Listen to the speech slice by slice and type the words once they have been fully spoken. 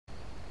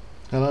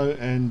Hello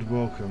and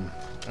welcome.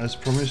 As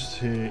promised,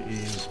 here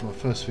is my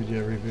first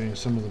video reviewing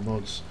some of the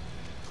mods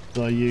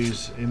that I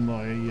use in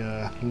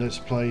my Let's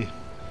Play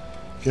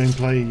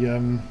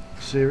gameplay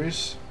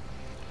series.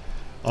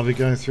 I'll be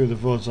going through the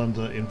VODs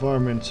under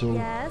environmental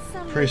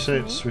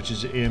presets, which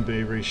is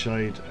ENB,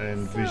 Reshade,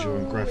 and visual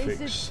and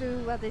graphics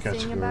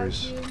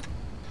categories.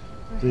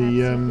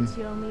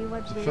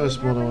 The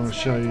first mod I want to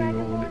show you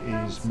all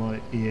is my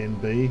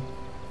ENB.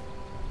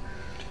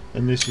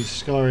 And this is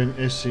Skyrim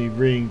SE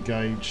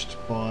re-engaged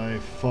by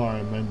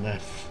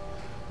Firemanaf.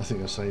 I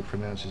think that's how you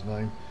pronounce his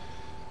name.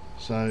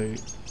 So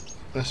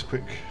that's a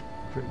quick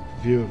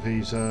view of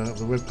his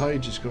the web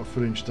page. It's got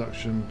full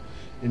instructions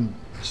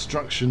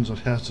on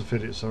how to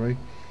fit it. Sorry.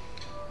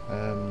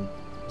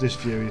 This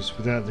view is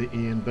without the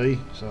ENB,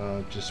 so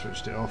I've just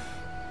switched it off.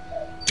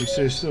 You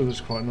see, it still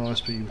looks quite nice,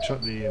 but you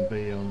chuck the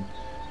ENB on,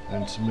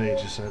 and to me, it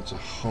just adds a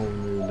whole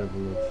new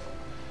level of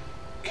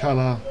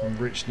colour and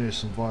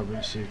richness and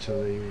vibrancy to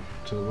the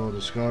world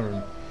of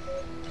Skyrim.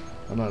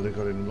 I know they've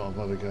got it in a lot of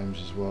other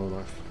games as well,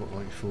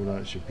 like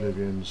Fallout's,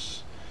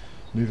 Oblivion's,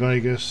 New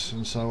Vegas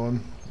and so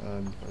on.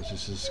 As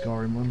this is a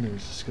Skyrim one,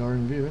 it's a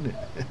Skyrim view, isn't it?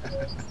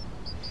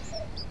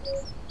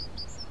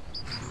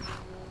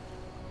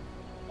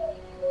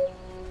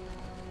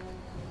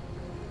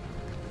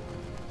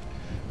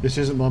 This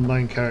isn't my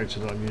main character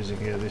that I'm using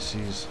here. This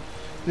is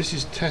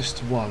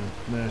Test 1.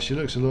 Now she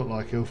looks a lot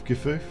like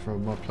Gifu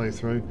from my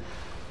playthrough,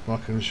 but I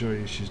can assure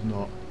you she's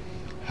not.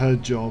 Her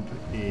job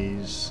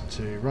is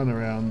to run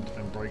around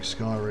and break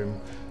Skyrim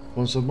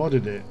once I've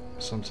modded it.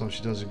 Sometimes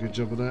she does a good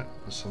job of that,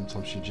 but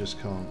sometimes she just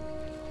can't.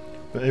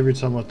 But every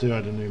time I do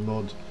add a new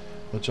mod,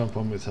 I jump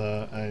on with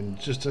her and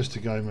just test the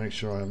game, make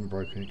sure I haven't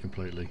broken it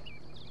completely.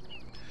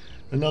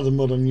 Another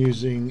mod I'm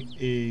using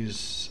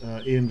is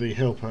ENV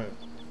Helper,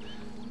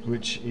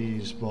 which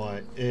is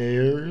by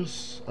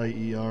AERS,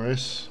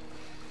 A-E-R-S.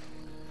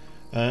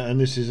 And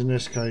this is an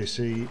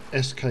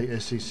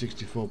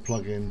SKSE64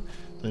 plugin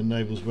that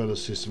enables weather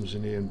systems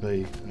in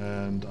ENB,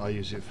 and I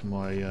use it for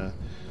my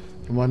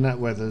NAT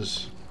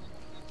weathers,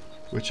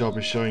 which I'll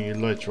be showing you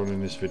later on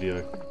in this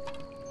video.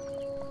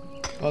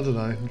 I don't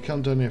know, you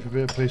come down here for a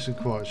bit of peace and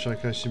quiet,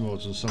 showcase your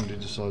mods, and somebody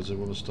decides they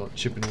want to start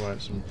chipping away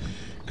at some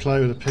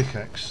clay with a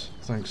pickaxe.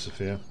 Thanks,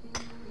 Sophia.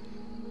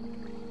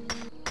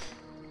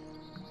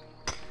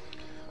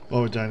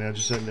 While we're down here,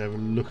 just let me have a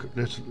look.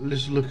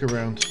 Let's look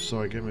around.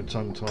 Sorry, get my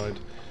tongue tied.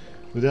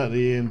 Without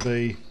the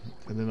ENB,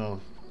 and then I'll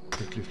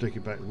quickly flick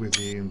it back with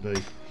the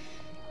ENB.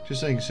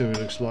 Just so you can see what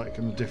it looks like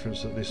and the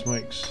difference that this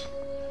makes.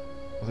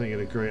 I think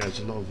you'd agree it adds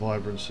a lot of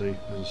vibrancy,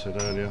 as I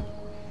said earlier.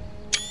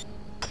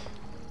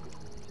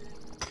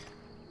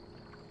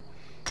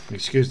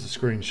 Excuse the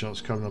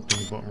screenshots coming up in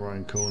the bottom right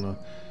hand corner.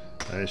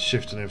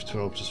 Shift and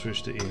F12 to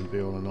switch the ENB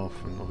on and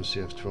off, and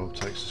obviously F12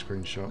 takes the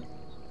screenshot.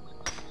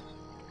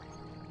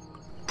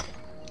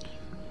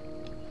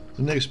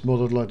 The next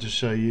mod I'd like to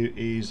show you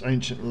is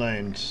Ancient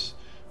Lands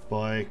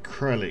by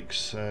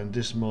Kralix, and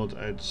this mod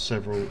adds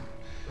several,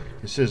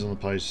 it says on the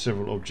page,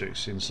 several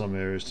objects in some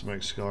areas to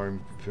make Skyrim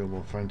feel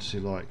more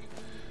fantasy-like.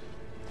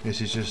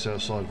 This is just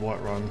outside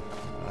Whiterun,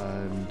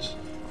 and as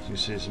you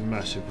see it's a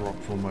massive rock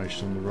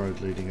formation on the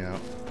road leading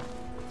out.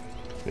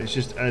 But it's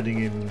just adding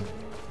in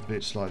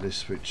bits like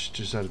this which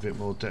just add a bit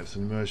more depth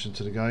and immersion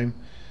to the game,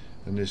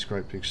 and this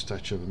great big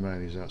statue of a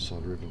man is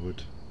outside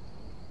Riverwood.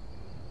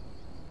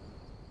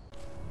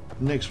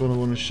 The next one I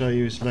want to show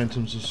you is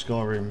Lanterns of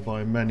Skyrim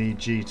by Manny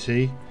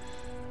GT.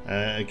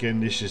 Again,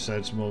 this just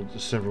adds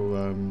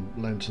several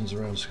lanterns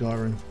around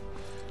Skyrim.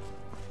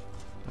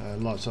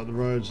 Lights up the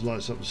roads,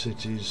 lights up the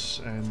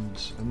cities, and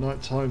at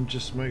night time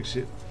just makes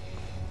it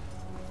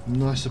a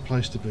nicer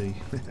place to be.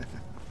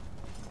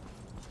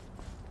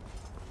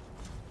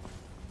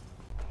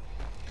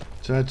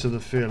 To add to the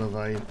feel of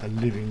a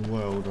living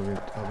world,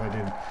 I've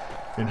added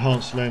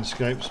enhanced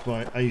landscapes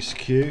by Ace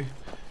Q.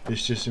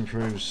 This just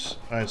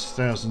adds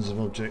thousands of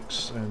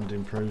objects and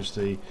improves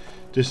the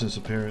distant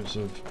appearances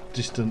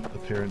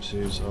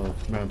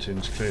of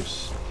mountains,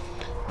 cliffs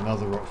and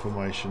other rock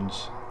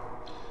formations.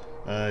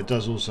 It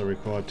does also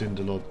require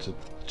Dindalod to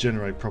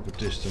generate proper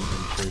distant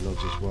and tree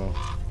lodge as well.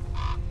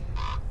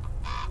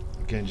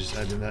 Again, just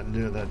adding that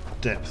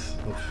depth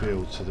of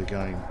feel to the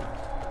game.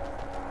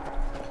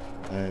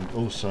 And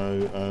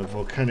also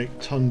Volcanic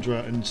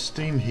Tundra and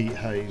Steam Heat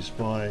Haze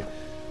by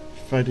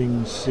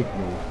Fading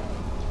Signal,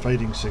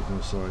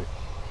 sorry.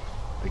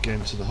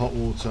 Again, to the hot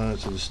water,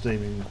 to the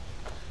steaming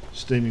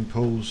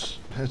pools,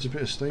 adds a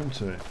bit of steam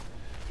to it.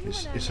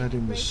 It's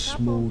adding the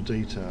small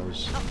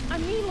details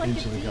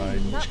into the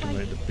game which can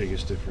make the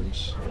biggest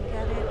difference,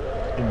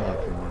 in my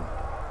opinion.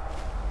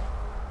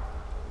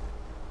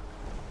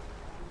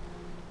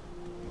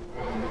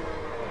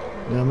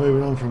 Now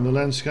moving on from the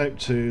landscape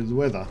to the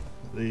weather.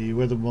 The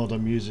weather mod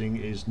I'm using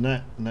is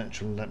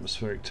Natural and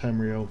Atmospheric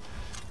Tamriel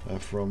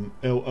from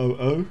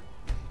LOO.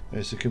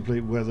 It's a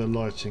complete weather,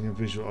 lighting and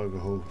visual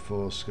overhaul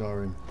for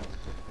Skyrim,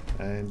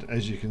 and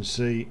as you can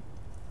see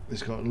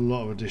it's got a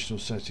lot of additional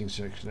settings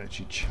so you can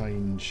actually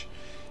change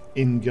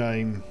in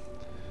game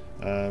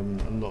a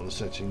lot of the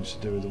settings to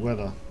do with the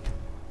weather.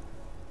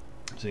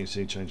 So you can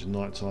see change the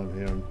night time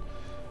here,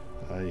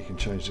 and you can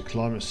change the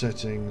climate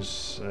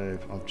settings.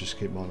 I've just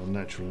keep mine on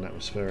natural and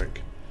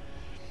atmospheric.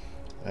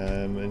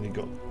 And you've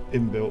got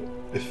inbuilt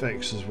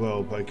effects as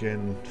well, but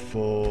again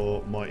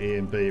for my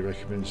ENB it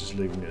recommends just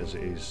leaving it as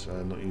it is,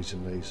 not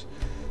using these.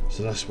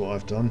 So that's what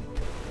I've done.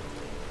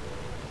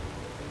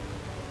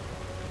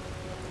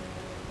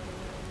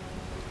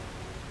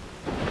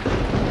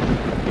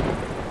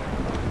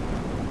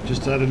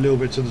 Just to add a little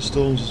bit to the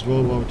storms as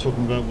well while we're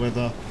talking about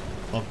weather,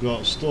 I've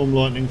got Storm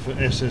Lightning for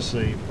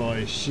SSE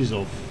by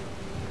Shizov.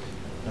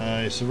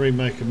 It's a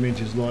remake of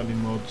Minty's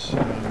Lightning mod as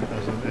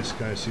an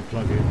SKSE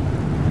plugin.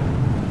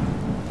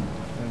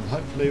 And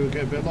hopefully we'll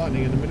get a bit of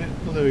lightning in a minute.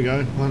 Well, there we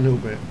go, one little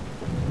bit.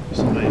 It's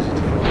not easy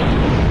to find.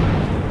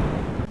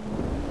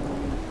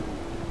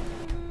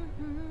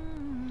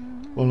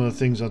 One of the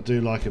things I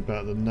do like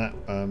about the NAT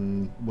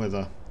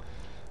weather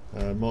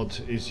mod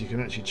is you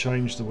can actually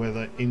change the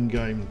weather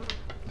in-game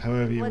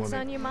however you want it. What's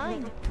on your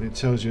mind? And it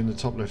tells you in the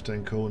top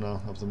left-hand corner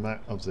of the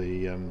map of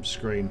the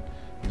screen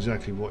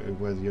exactly what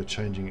weather you're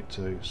changing it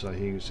to. So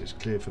here it's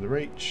clear for the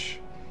reach.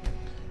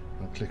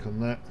 I'll click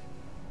on that.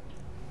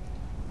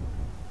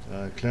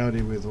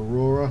 Cloudy with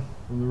aurora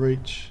on the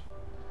reach.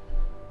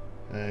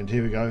 And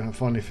here we go. I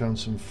finally found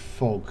some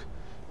fog,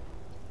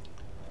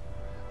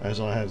 as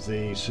I have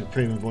the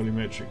Supreme and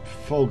Volumetric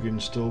Fog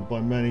installed by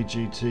Manny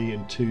GT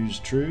and Twos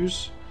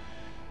Trues.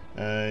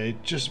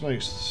 It just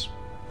makes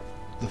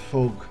the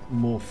fog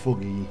more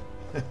foggy.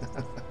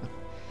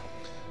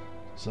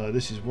 So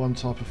this is one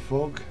type of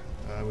fog,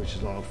 which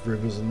is like off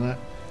rivers and that.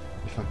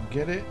 If I can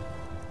get it,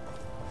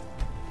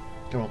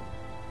 come on.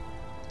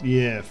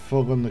 Yeah,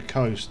 fog on the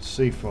coast,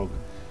 sea fog.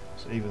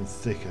 It's even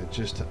thicker,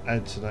 just to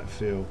add to that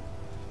feel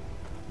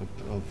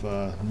of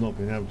not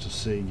being able to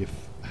see your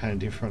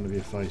hand in front of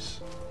your face.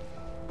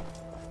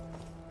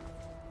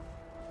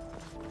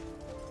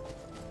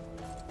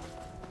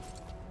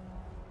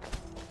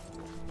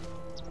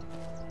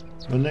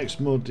 The next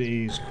mod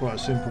is quite a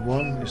simple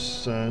one.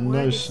 It's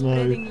no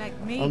snow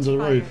under the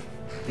roof.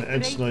 It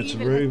adds snow to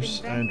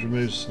roofs and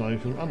removes snow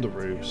from under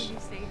roofs.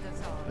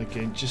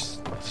 Again,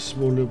 just a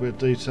small little bit of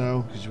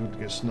detail because you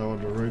wouldn't get snow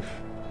under a roof,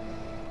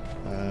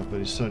 but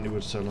it certainly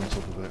would sell on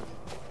top of it.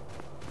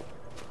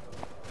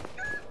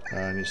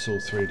 And it's all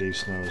 3D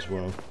snow as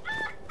well.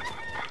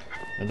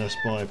 And that's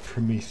by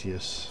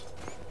Prometheus.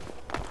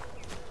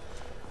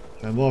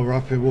 And while we're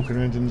up here walking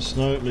around in the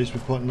snow, it leads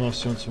me quite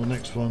nicely onto my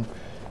next one,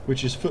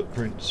 which is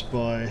Footprints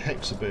by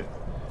Hexabit.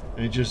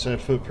 And it just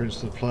adds footprints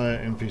to the player,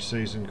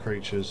 NPCs and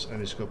creatures,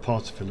 and it's got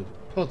particle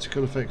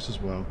effects as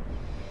well.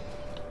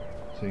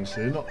 So you can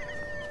see they're not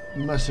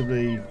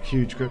massively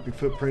huge graphic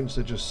footprints,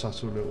 they're just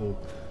subtle little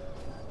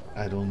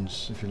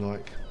add-ons, if you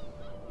like.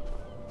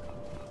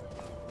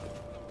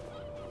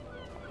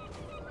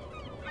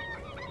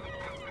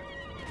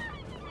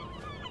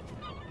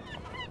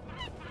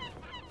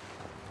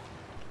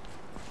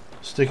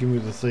 Sticking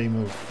with the theme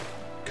of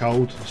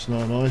cold, snow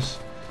and ice,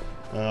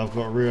 I've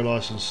got Real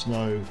Ice and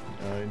Snow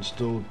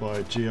installed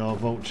by GR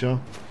Vulture.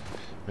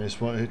 And it's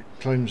what it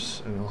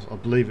claims, and I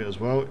believe it as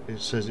well. It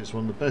says it's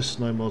one of the best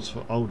snow mods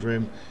for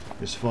Oldrim.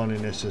 It's finally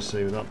in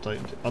SSE with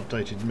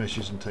updated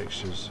meshes and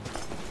textures.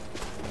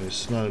 And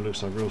snow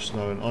looks like real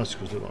snow, and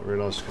icicles look like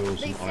real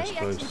icicles, and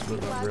icebergs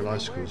look like real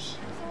icicles.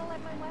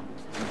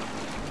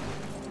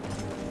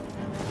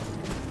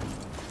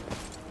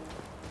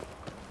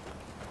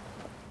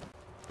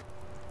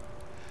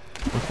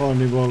 And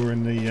finally, while we're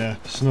in the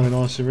snow and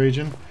icy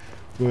region,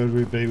 where would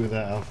we be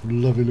without our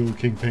lovely little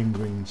king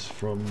penguins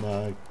from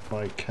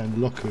by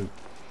Kanloku?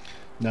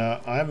 Now,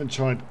 I haven't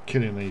tried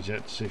killing these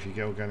yet to see if you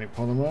get organic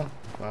polymer,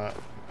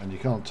 and you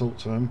can't talk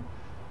to them,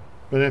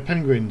 but they're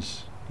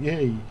penguins.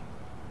 Yay!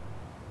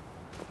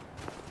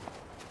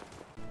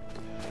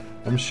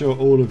 I'm sure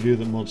all of you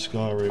that mod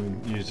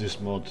Skyrim use this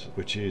mod,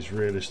 which is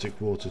Realistic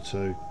Water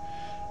 2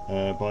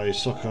 by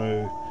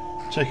Soko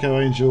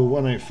Teko Angel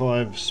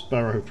 185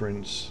 Sparrow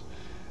Prince.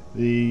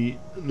 The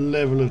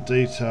level of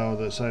detail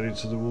that's added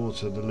to the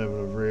water, the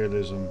level of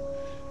realism,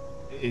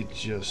 it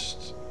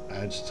just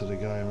adds to the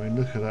game. I mean,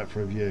 look at that for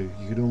a view.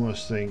 You could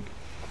almost think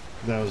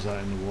that was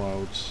that in the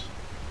wilds.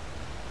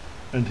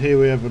 And here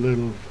we have a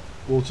little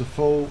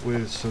waterfall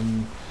with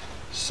some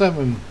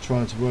salmon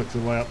trying to work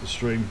their way up the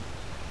stream.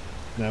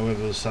 Now,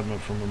 whether the salmon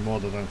from a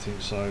mod, I don't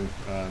think so.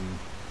 I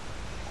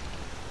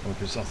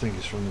think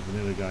it's from the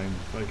vanilla game.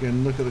 But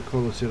again, look at the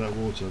quality of that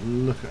water.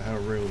 Look at how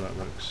real that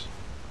looks.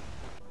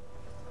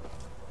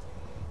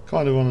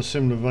 Kind of on a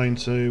similar vein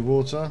to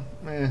water,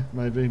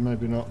 maybe,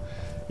 maybe not.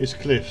 It's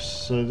cliffs.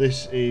 So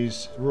this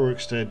is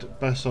Rorikstead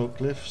Basalt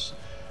Cliffs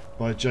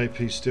by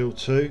JP Steel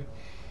 2.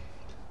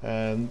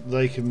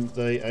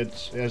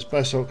 It has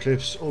basalt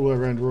cliffs all the way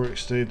around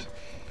Rorikstead,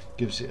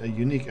 gives it a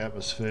unique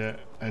atmosphere,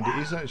 and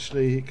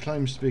it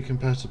claims to be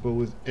compatible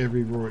with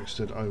every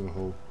Rorikstead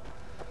overhaul.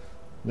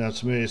 Now,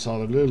 to me, it's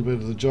either a little bit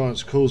of the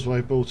Giant's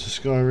Causeway built to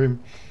Skyrim,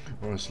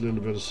 or it's a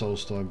little bit of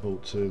Solstein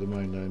built to the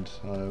mainland.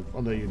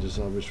 I'll let you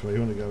decide which way you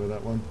want to go with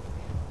that one.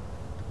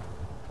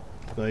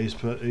 But he's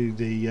put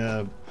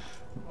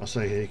I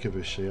say he, could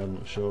be she, I'm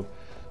not sure.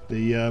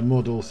 The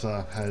mod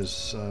author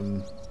has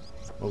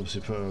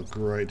obviously put a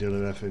great deal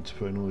of effort into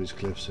putting all these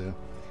cliffs here,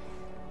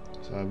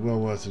 so well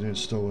worth an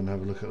install and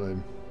have a look at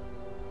them.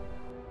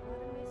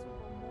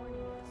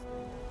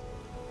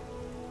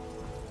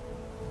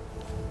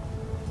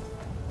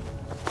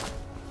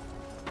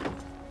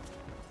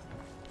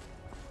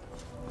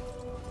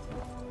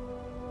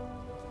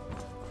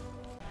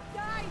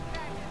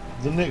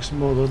 The next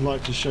mod I'd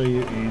like to show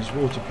you is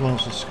Water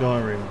Plants for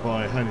Skyrim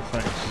by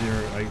Halifax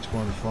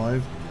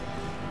 0815.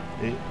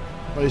 It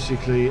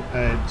basically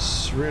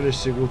adds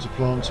realistic water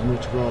plants and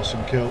water grass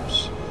and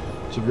kelps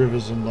to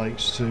rivers and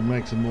lakes to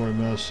make them more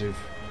immersive.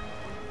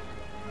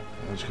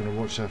 I'm just going to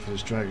watch out for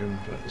this dragon.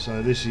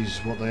 So this is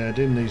what they add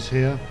in these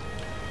here,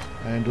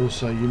 and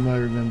also you may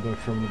remember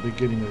from the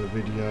beginning of the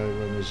video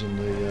when I was in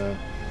the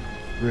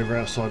river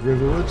outside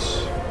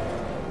Riverwoods,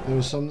 there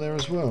was some there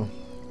as well,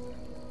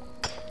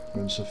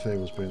 when Sophia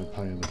was being a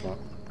pain in the butt.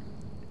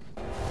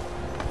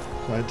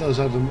 So it does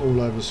have them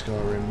all over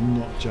Skyrim,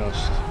 not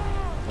just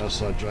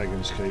outside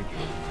Dragon's Keep.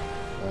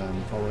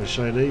 I want to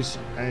show these,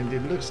 and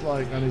it looks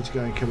like I need to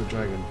go and kill a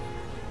dragon.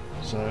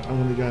 So I'm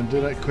going to go and do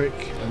that quick,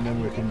 and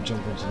then we can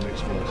jump on to the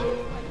next mod.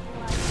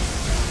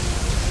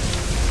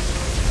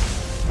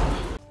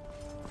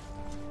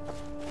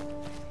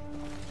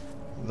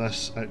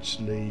 That's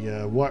actually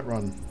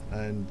Whiterun,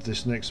 and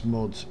this next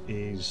mod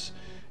is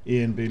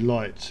ENB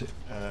Light.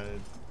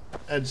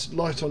 Adds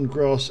light on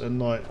grass and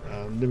night,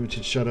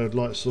 limited shadowed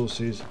light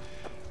sources,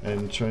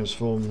 and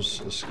transforms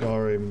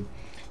Skyrim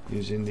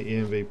using the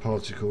ENV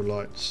particle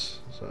lights.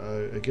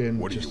 So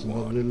again, just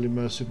another little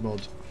immersive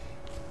mod,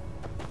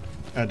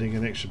 adding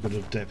an extra bit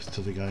of depth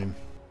to the game.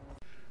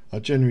 I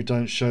generally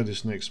don't show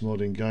this next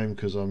mod in game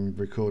because I'm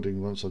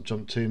recording once I've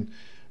jumped in.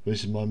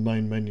 This is my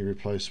main menu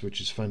replace,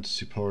 which is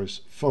Fantasy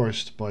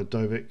Forest by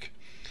Dovik.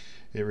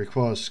 It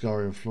requires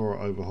Skyrim Flora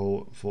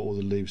overhaul for all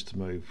the leaves to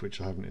move, which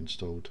I haven't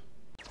installed.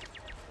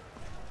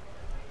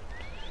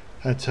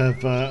 Had to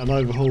have an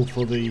overhaul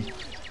for the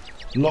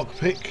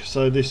lockpick,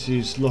 so this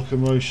is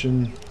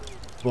Locomotion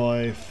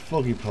by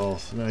Foggy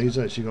Path. Now he's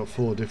actually got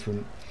 4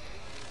 different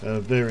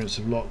variants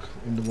of lock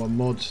in the one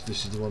mod.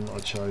 This is the one that I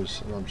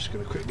chose, and I'm just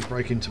going to quickly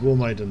break into War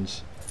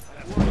Maidens.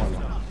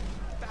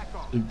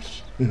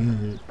 Oops.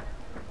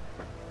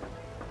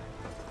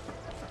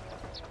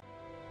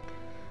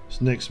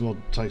 This next mod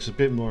takes a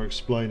bit more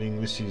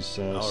explaining. This is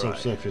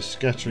Subsurface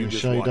Scattering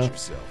Shader,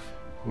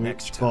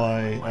 which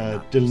by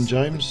Dylan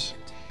James.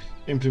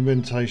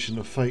 Implementation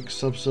of fake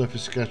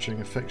subsurface scattering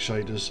effect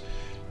shaders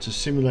to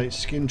simulate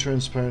skin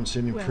transparency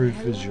and improve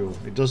visual.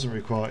 It doesn't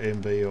require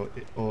ENB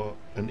or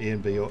an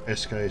ENB or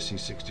SKSE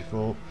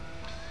 64.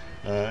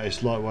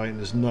 It's lightweight and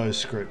there's no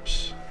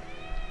scripts,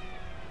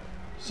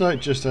 so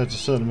it just adds a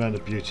certain amount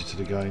of beauty to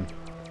the game.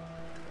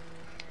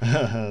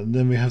 And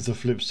then we have the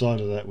flip side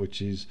of that, which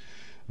is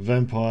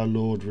Vampire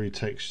Lord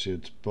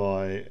Retextured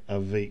by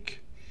Avik,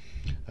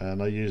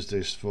 and I used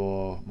this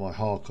for my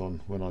Harkon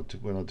when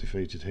I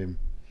defeated him.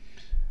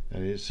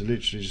 And it's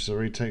literally just a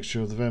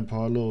retexture of the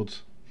Vampire Lord.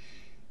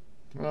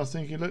 Well, I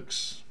think he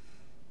looks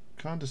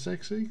kind of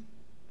sexy.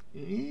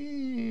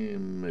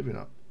 Maybe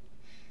not.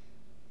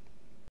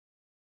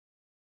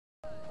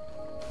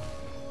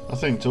 I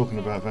think talking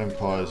about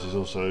vampires is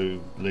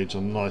also leads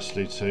on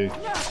nicely to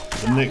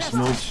the next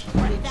mod,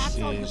 which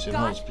is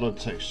Enhanced Blood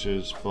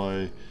Textures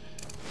by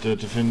The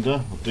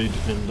Defender, or The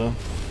Defender.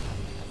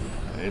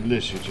 It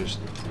literally just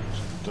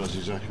does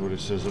exactly what it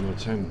says on the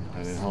tin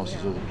and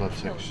enhances all the blood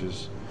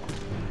textures.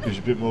 Gives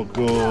you a bit more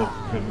gore,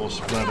 a bit more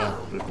splatter,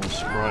 a bit more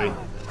spray.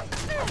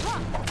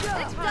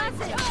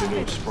 See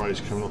little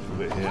sprays coming off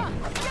of it here.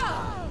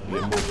 You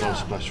get more blood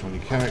splash on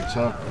your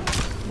character,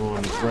 more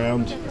on the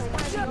ground,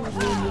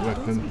 more on your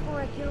weapon.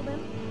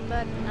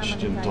 She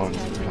didn't die in the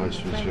place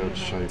for us to be able to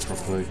show you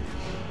properly.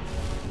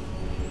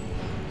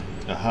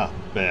 Aha,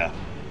 bear.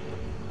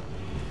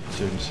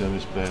 So you can see on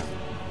this bear.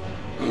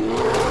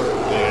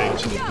 There you can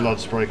see the blood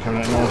spray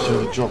coming out nice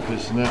with the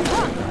droplets and that.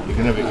 You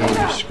can have it go on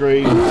your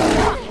screen.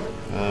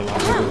 I'll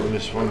have it on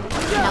this one.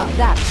 Now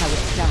that's how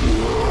it's done.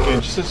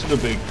 Again, just a little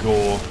bit of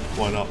gore,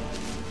 why not?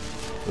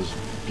 Because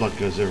blood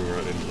goes everywhere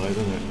at the end of the day,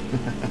 doesn't it?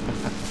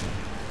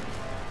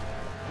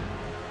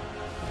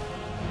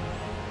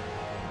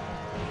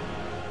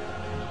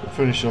 We'll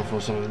finish off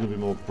on something a little bit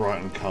more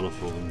bright and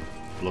colourful than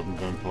Blood and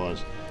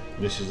Vampires.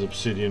 And this is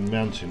Obsidian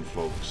Mountain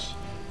Fogs.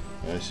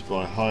 This is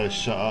by Highest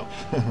Shut Up,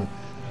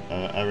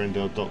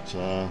 Arendelle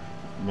Dr.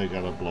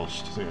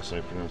 Megaloblost, I think that's how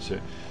you pronounce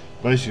it.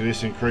 Basically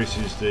this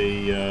increases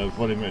the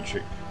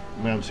volumetric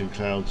mountain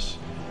clouds,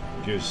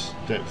 gives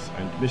depth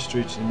and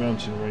mystery to the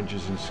mountain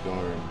ranges in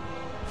Skyrim.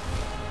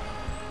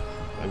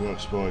 They work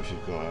well if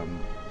you've got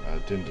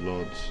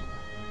Dindalods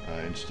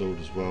installed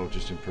as well,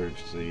 just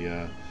improves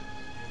the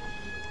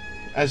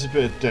adds a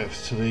bit of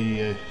depth to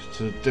the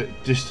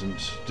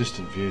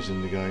distant views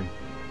in the game.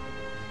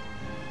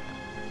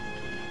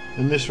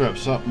 And this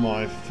wraps up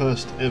my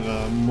first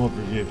ever mod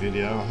review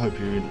video. I hope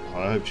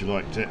you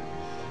liked it.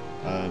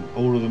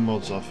 All of the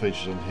mods I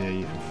featured on here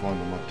you can find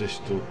on my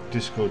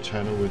Discord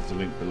channel with the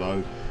link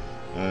below.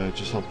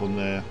 just hop on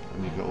there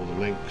and you've got all the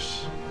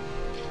links.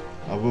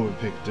 I will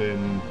be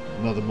doing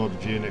another mod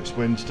review next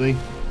Wednesday.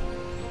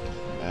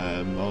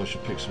 I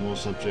should pick some more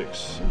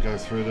subjects and go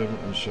through them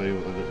and show you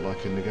what they look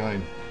like in the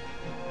game.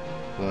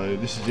 So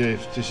this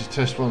is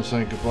test one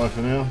saying goodbye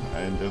for now,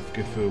 and we'll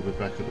be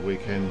back at the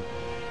weekend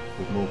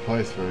with more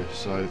playthrough.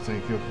 So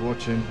thank you for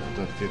watching, and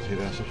don't forget to hit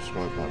that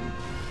subscribe button.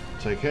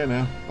 Take care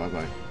now, bye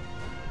bye.